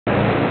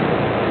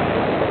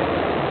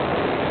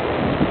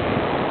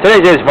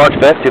Today's date is March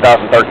 5th,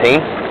 2013.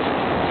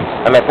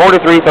 I'm at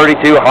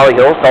 4332 Holly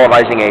Hills,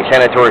 televising a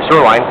sanitary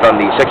sewer line from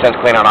the 6-inch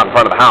cleanout out in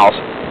front of the house.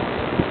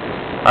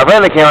 I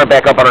ran the camera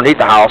back up underneath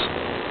the house.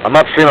 I'm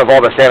upstream of all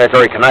the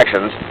sanitary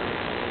connections.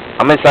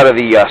 I'm inside of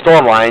the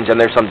storm lines,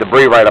 and there's some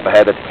debris right up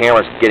ahead that the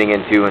camera's getting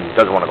into and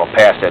doesn't want to go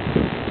past it.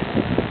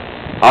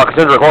 I'll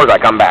continue to record as I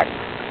come back.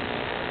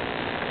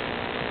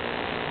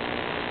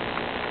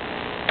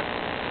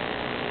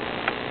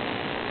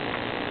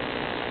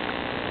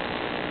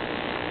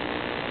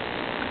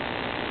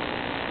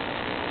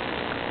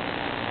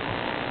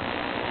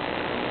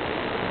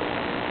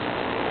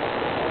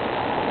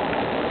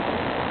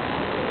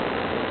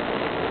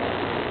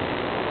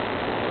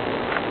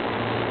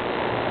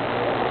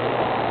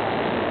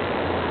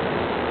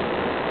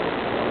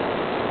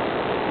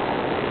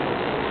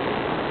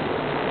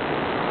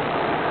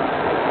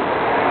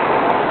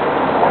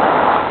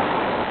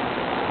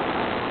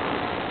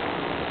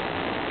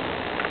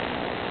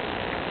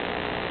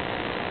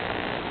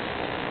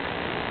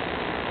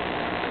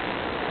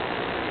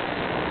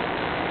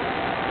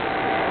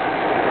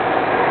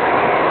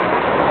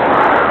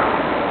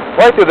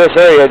 Right through this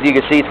area, as you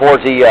can see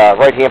towards the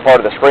right-hand part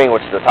of the screen,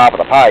 which is the top of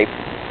the pipe,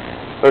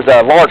 there's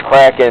a large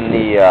crack in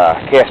the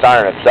cast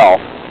iron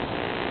itself.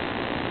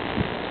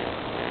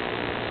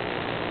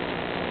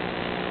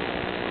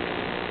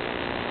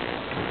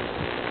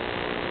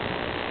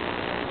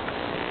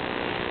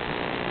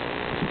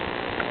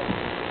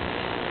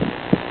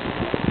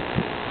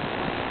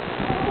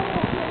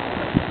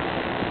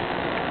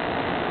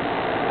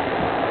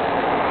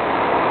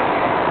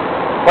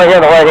 Right here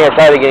on the right-hand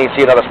side again, you can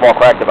see another small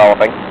crack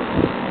developing.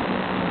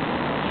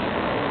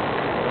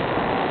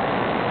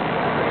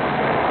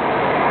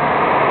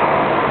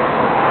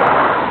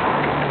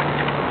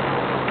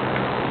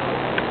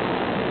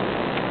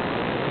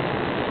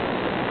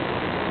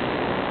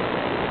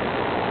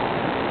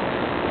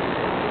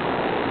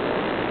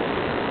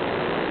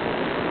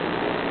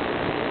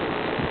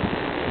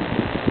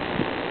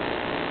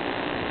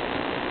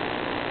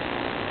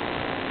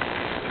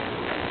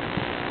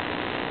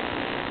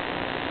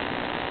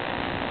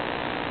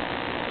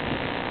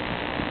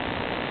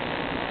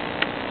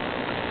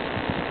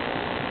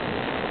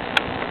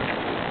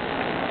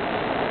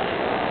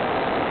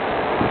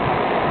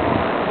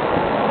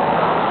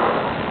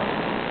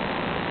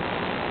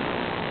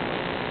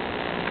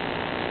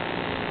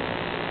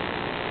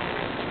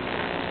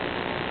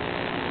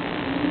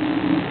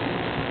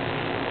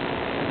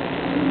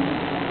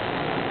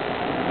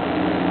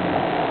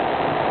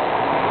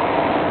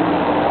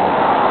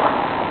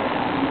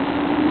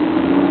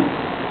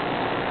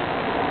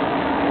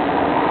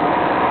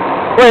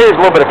 Well, here's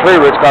a little bit of tree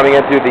roots coming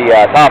in through the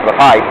top of the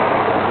pipe.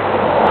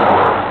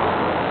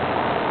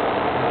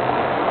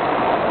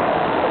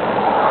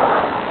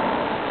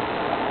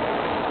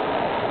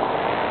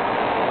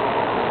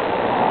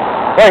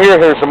 Right here,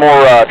 there's some more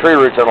tree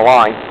roots on the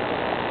line.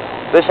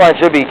 This line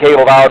should be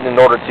cabled out in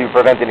order to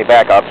prevent any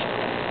backups.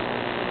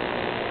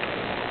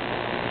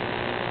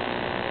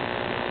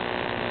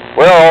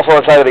 We're also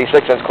inside of the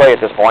 6-inch clay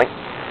at this point.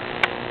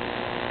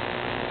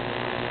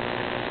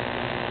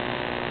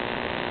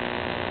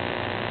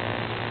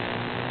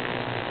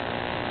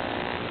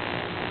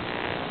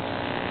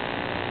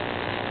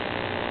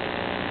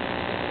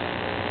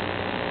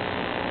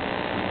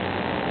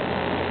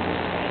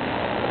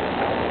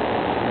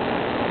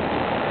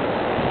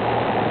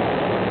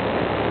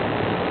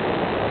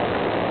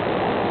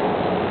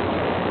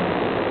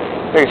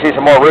 You can see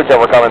some more roots that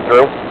were coming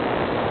through.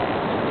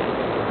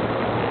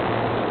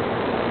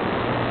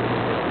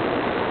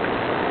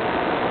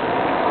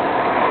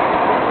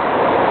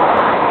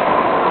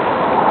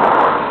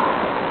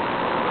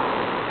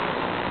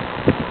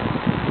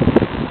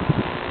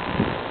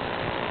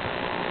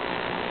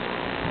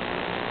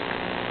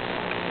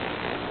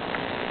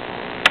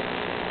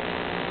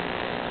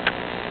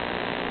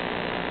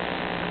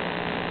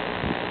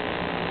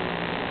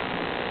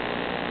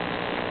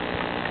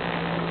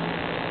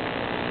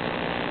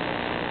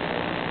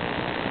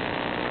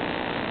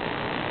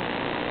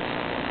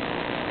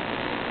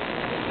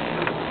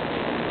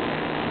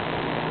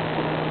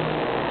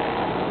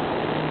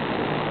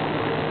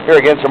 Here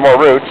again, some more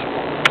roots.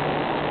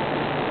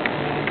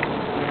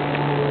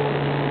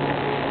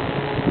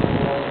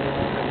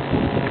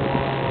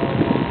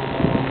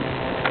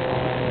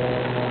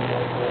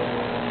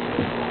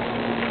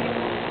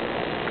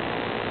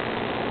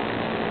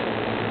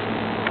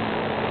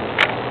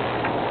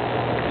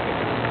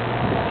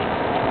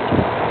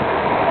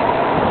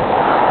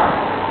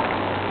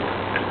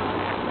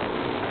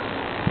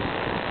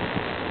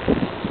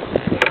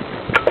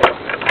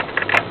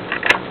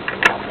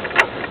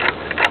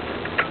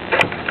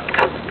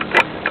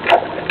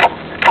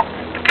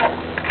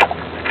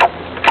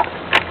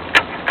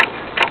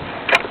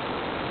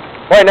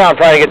 Right now I'm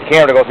trying to get the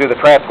camera to go through the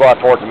trap to go out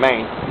towards the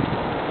main.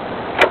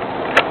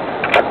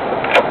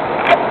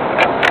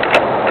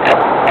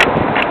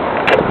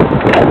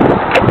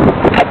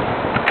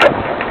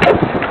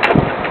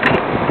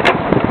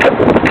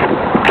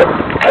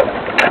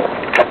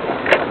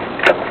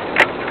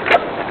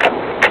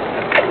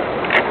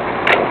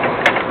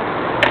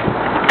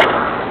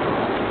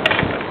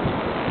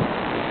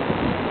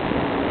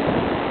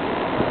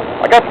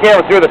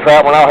 camera through the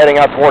trap. We're now heading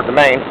out towards the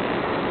main.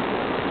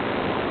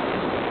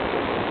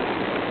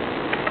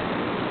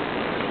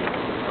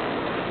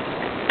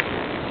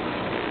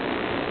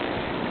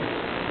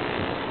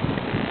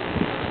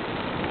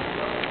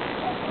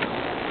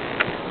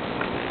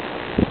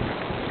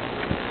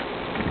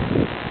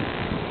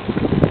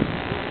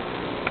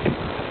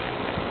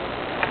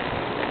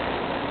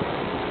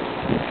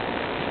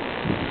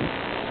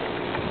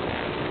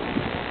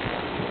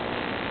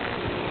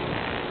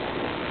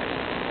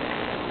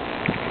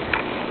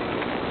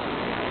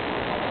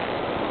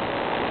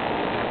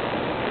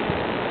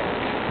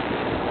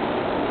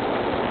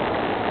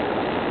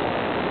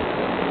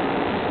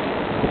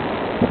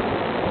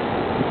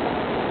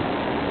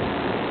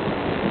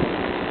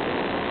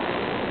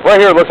 Right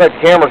here, it looks like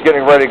the camera's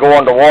getting ready to go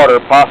underwater,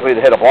 possibly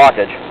to hit a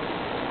blockage.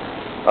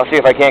 I'll see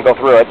if I can't go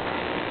through it.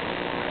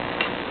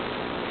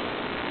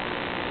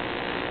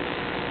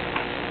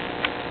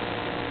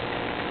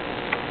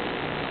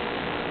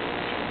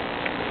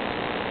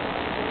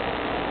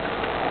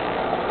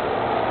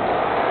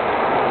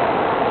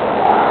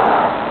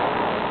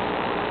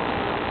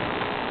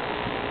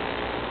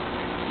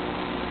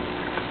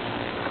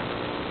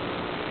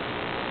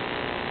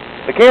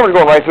 The camera's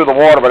going right through the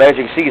water, but as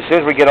you can see, as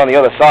soon as we get on the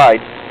other side,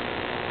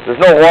 there's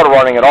no water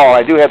running at all.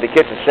 I do have the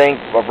kitchen sink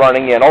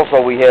running, and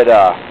also we had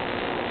a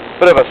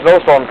bit of a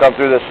snowstorm come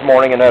through this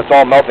morning, and it's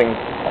all melting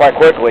quite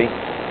quickly.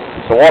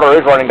 So water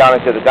is running down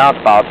into the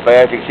downspouts, but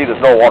as you can see,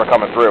 there's no water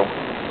coming through.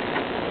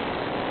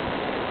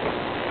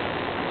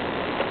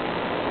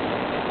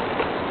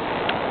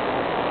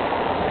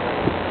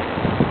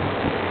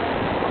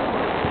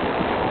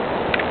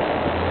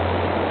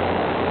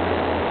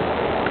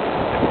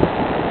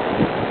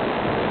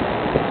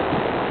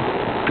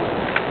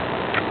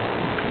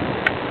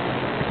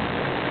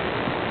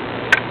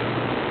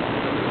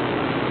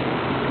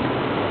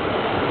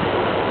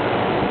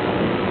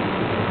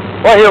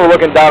 Right here, we're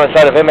looking down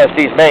inside of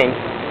MSD's main.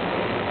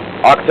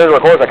 I'll continue to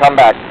record as I come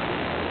back.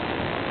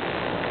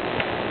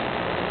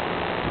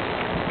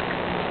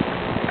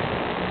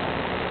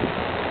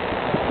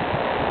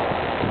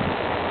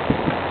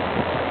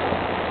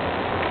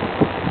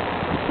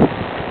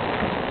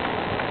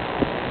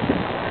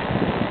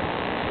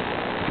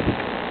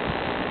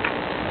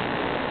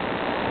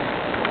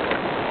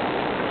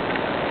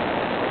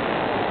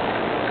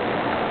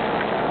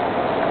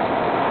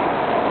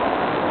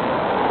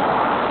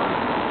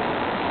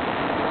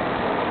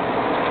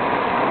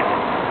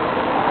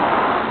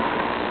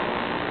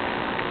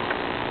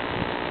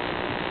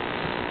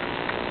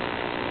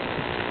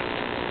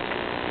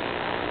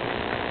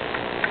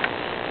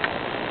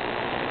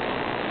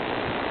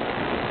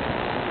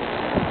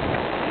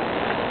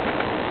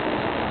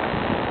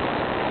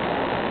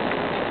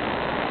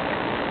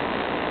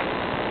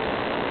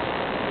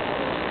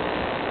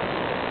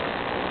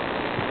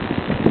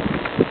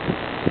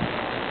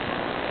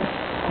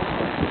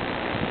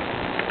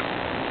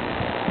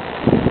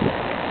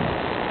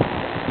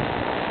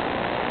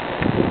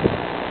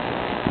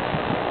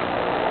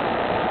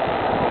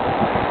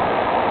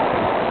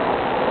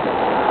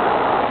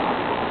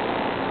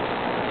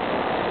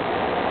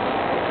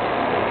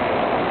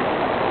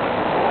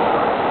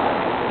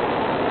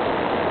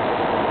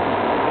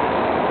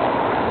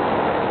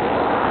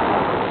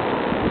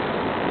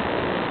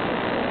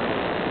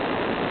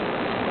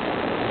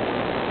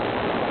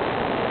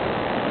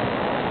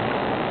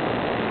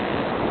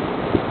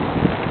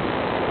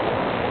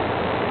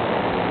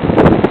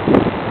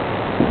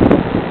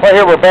 Right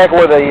here, we're back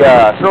where the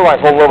sewer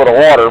line's holding over the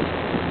water.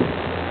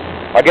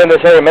 Again, this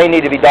area may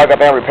need to be dug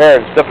up and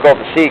repaired. It's difficult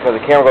to see because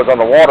the camera goes on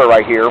the water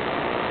right here.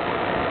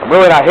 I'm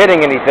really not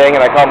hitting anything,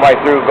 and I come right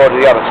through and go to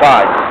the other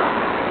side.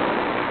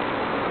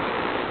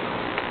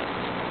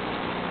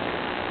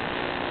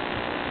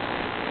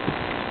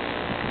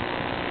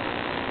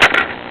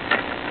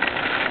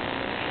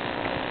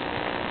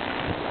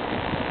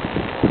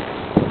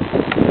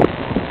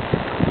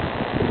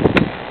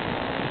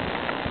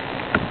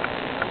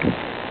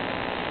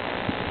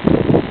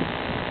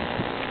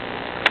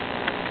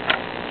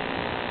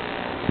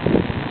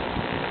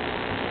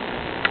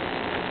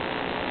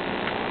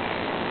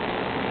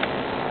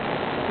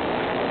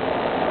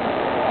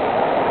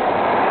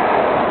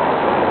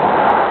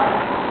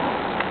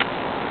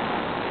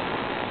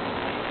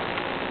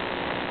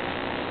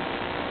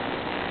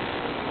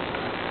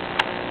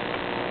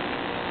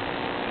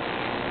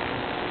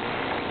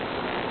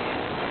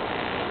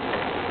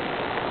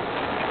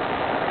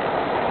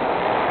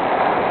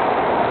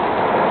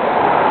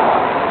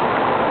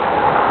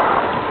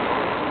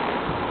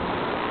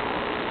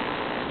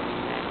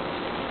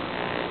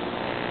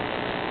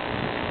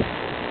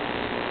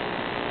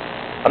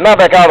 I'm now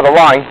back out of the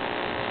line.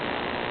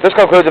 This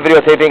concludes the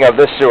videotaping of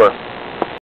this sewer.